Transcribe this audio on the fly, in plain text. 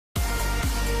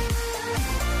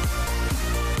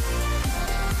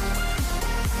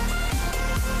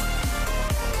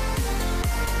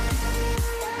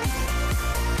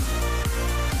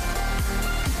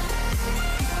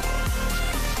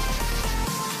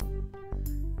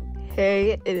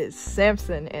Hey, it is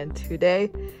Samson, and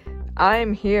today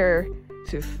I'm here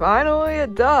to finally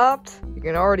adopt, you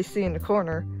can already see in the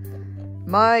corner,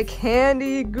 my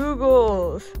Candy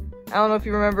Googles. I don't know if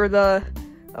you remember the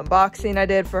unboxing I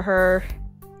did for her.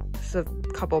 It's a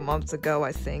couple months ago,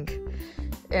 I think.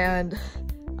 And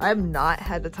I've not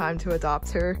had the time to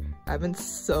adopt her. I've been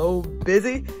so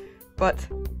busy, but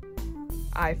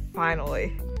I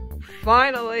finally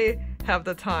have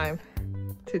the time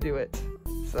to do it.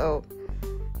 So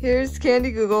here's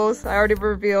Candy Googles. I already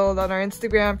revealed on our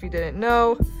Instagram, if you didn't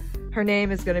know. Her name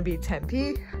is gonna be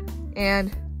Tempe,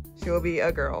 and she will be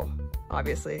a girl,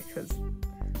 obviously, because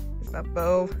there's that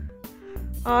bow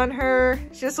on her.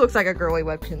 She just looks like a girly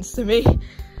webkinz to me.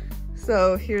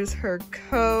 So here's her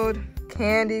code,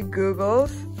 Candy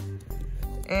Googles,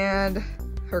 and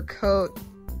her code,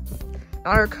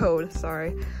 not her code,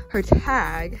 sorry, her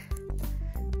tag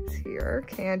is here,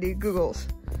 Candy Googles.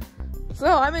 So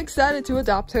I'm excited to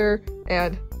adopt her,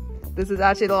 and this is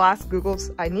actually the last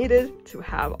Googles I needed to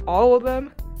have all of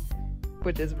them,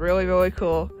 which is really, really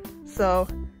cool. So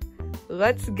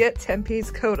let's get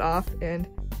Tempe's coat off and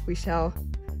we shall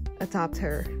adopt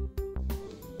her.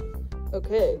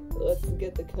 Okay, let's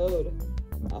get the code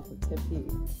off of Tempe.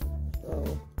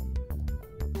 So I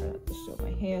don't have to show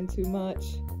my hand too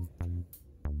much.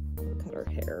 I'll cut her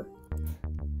hair.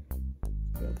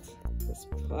 Get this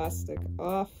plastic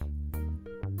off.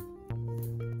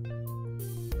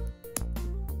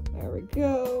 There we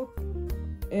go.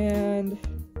 And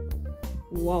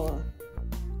voila,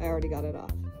 I already got it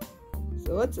off.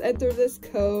 So let's enter this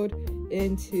code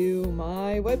into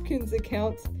my webkinz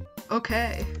account.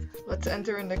 Okay, let's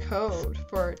enter in the code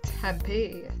for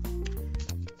Tempe.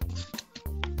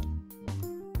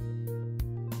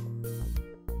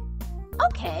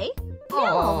 Okay,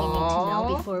 now all we need to know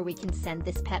before we can send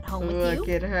this pet home with you Look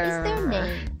at her. is their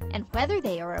name and whether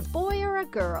they are a boy or a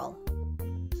girl.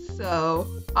 So,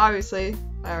 obviously,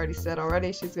 I already said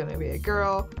she's gonna be a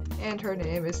girl, and her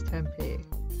name is Tempe.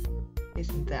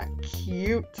 Isn't that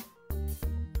cute?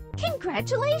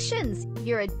 Congratulations!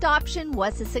 Your adoption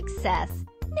was a success.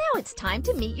 Now it's time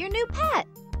to meet your new pet.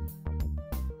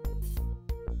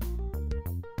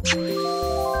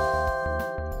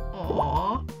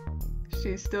 Aww,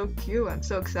 she's so cute. I'm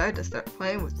so excited to start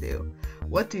playing with you.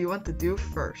 What do you want to do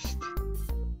first?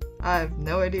 I have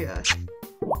no idea.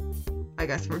 I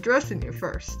guess we're dressing you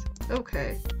first.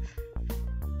 Okay.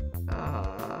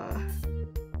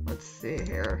 Let's see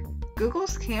here.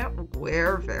 Googles can't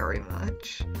wear very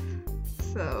much.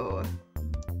 So,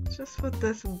 just put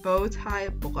this bow tie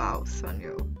blouse on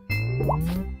you. I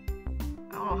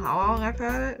don't know how long I've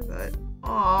had it, but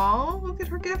aw, look at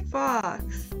her gift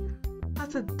box.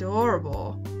 That's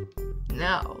adorable.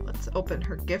 Now, let's open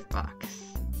her gift box.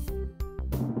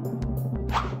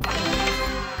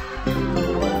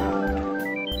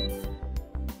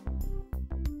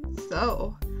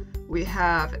 So, we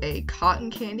have a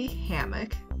cotton candy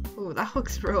hammock. Ooh, that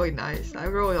looks really nice. I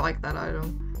really like that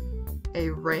item. A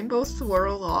rainbow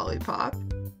swirl lollipop,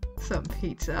 some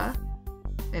pizza,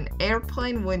 an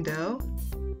airplane window,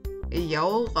 a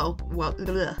yellow welcome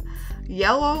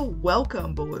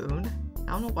balloon.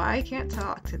 I don't know why I can't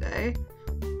talk today,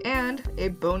 and a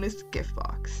bonus gift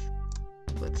box.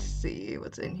 Let's see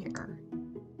what's in here.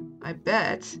 I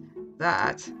bet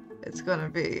that it's gonna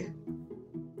be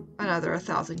another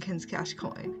 1,000 Kinz Cash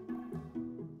coin.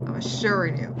 I'm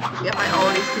assuring you. Yep, I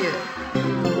already see it.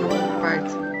 Right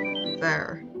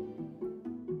there.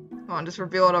 Come on, just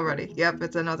reveal it already. Yep,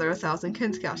 it's another 1,000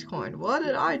 Kinz Cash coin. What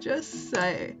did I just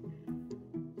say?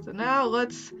 So now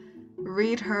let's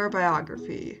read her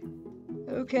biography.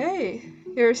 Okay,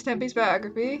 here's Tempe's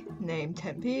biography. Name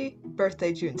Tempe.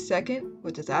 Birthday June 2nd,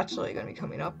 which is actually going to be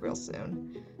coming up real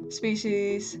soon.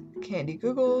 Species, Candy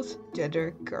Googles.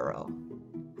 Gender, girl.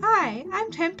 Hi,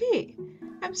 I'm Tempe.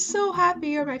 I'm so happy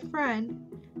you're my friend.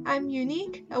 I'm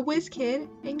unique, a whiz kid,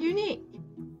 and unique.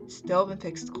 Still been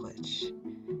fixed glitch.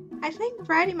 I think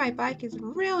riding my bike is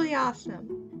really awesome.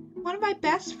 One of my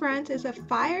best friends is a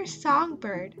fire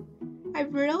songbird. I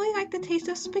really like the taste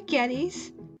of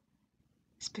spaghettis.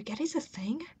 Spaghetti's a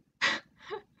thing?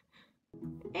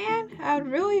 And I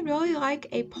would really like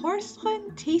a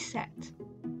porcelain tea set.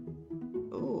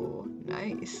 Ooh,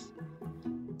 nice.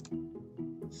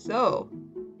 So,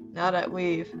 now that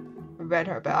we've read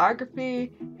her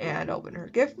biography and opened her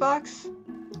gift box,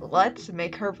 let's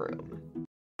make her room.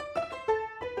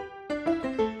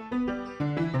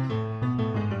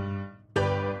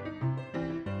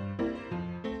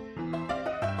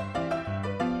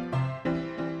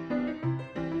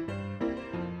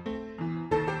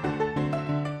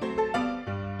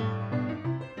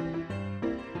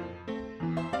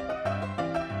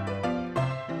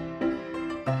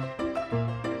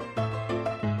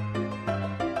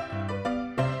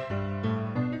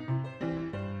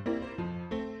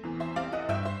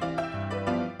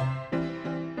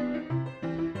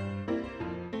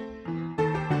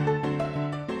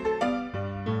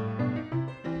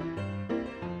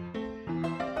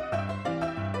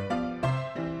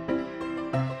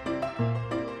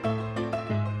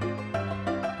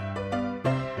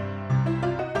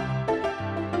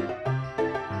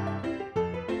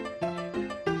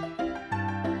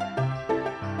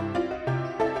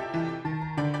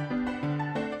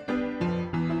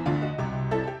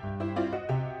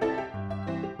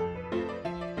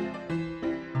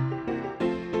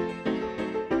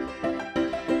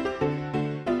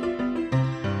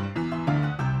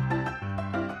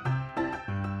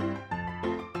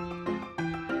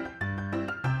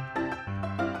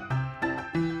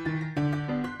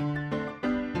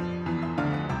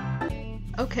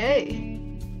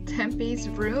 Okay, Tempe's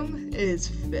room is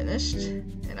finished,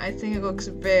 and I think it looks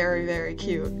very, very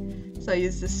cute. So I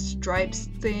used this stripes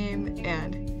theme,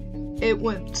 and it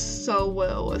went so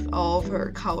well with all of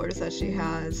her colors that she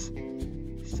has.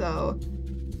 So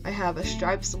I have a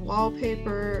stripes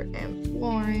wallpaper and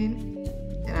flooring,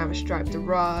 and I have a striped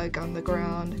rug on the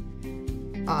ground.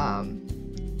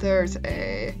 There's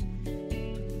a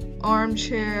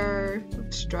armchair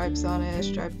with stripes on it, a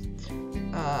striped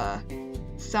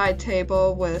side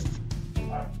table with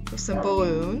some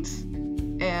balloons,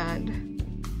 and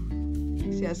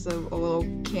she has a little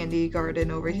candy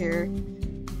garden over here.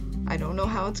 I don't know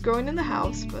how it's growing in the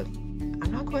house, but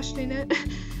I'm not questioning it.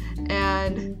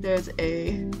 And there's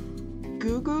a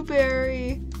Goo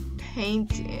Berry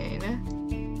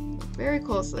painting very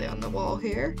closely on the wall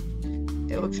here.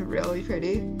 It looks really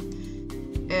pretty.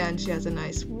 And she has a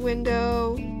nice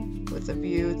window with a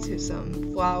view to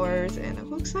some flowers, and it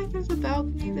looks like there's a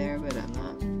balcony there, but I'm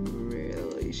not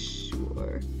really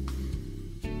sure.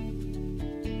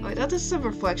 Oh, that's just some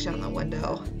reflection on the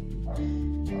window.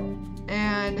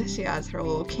 And she has her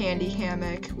little candy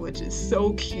hammock, which is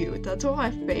so cute. That's one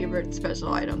of my favorite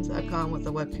special items that I've gotten with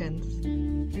the webkinz.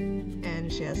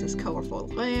 And she has this colorful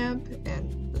lamp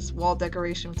and this wall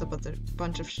decoration with a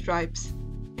bunch of stripes.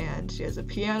 And she has a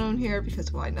piano in here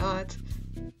because why not?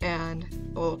 And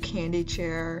a little candy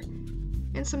chair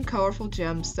and some colorful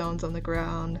gemstones on the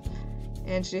ground.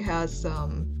 And she has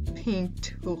some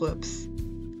pink tulips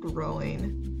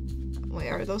growing. Wait,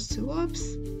 are those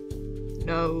tulips?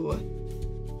 No.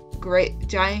 Great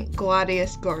giant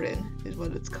gladius garden is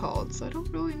what it's called, so I don't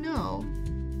really know.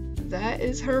 That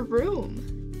is her room,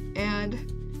 and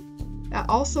that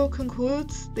also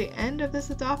concludes the end of this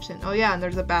adoption. Oh yeah, and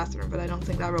there's a bathroom, but I don't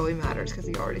think that really matters because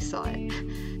you already saw it.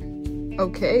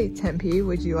 Okay, Tempe,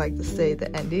 would you like to say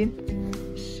the ending?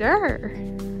 Sure.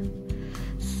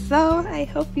 So I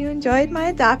hope you enjoyed my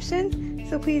adoption,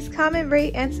 so please comment,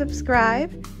 rate, and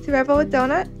subscribe to Rebel with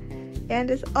Donut.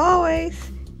 And as always,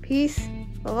 peace,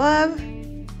 love,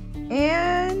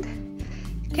 and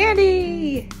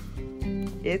candy!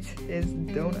 It is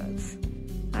donuts.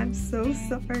 I'm so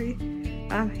sorry.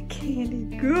 I'm a candy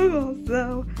Google,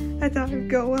 so I thought it'd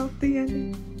go well at the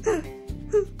ending.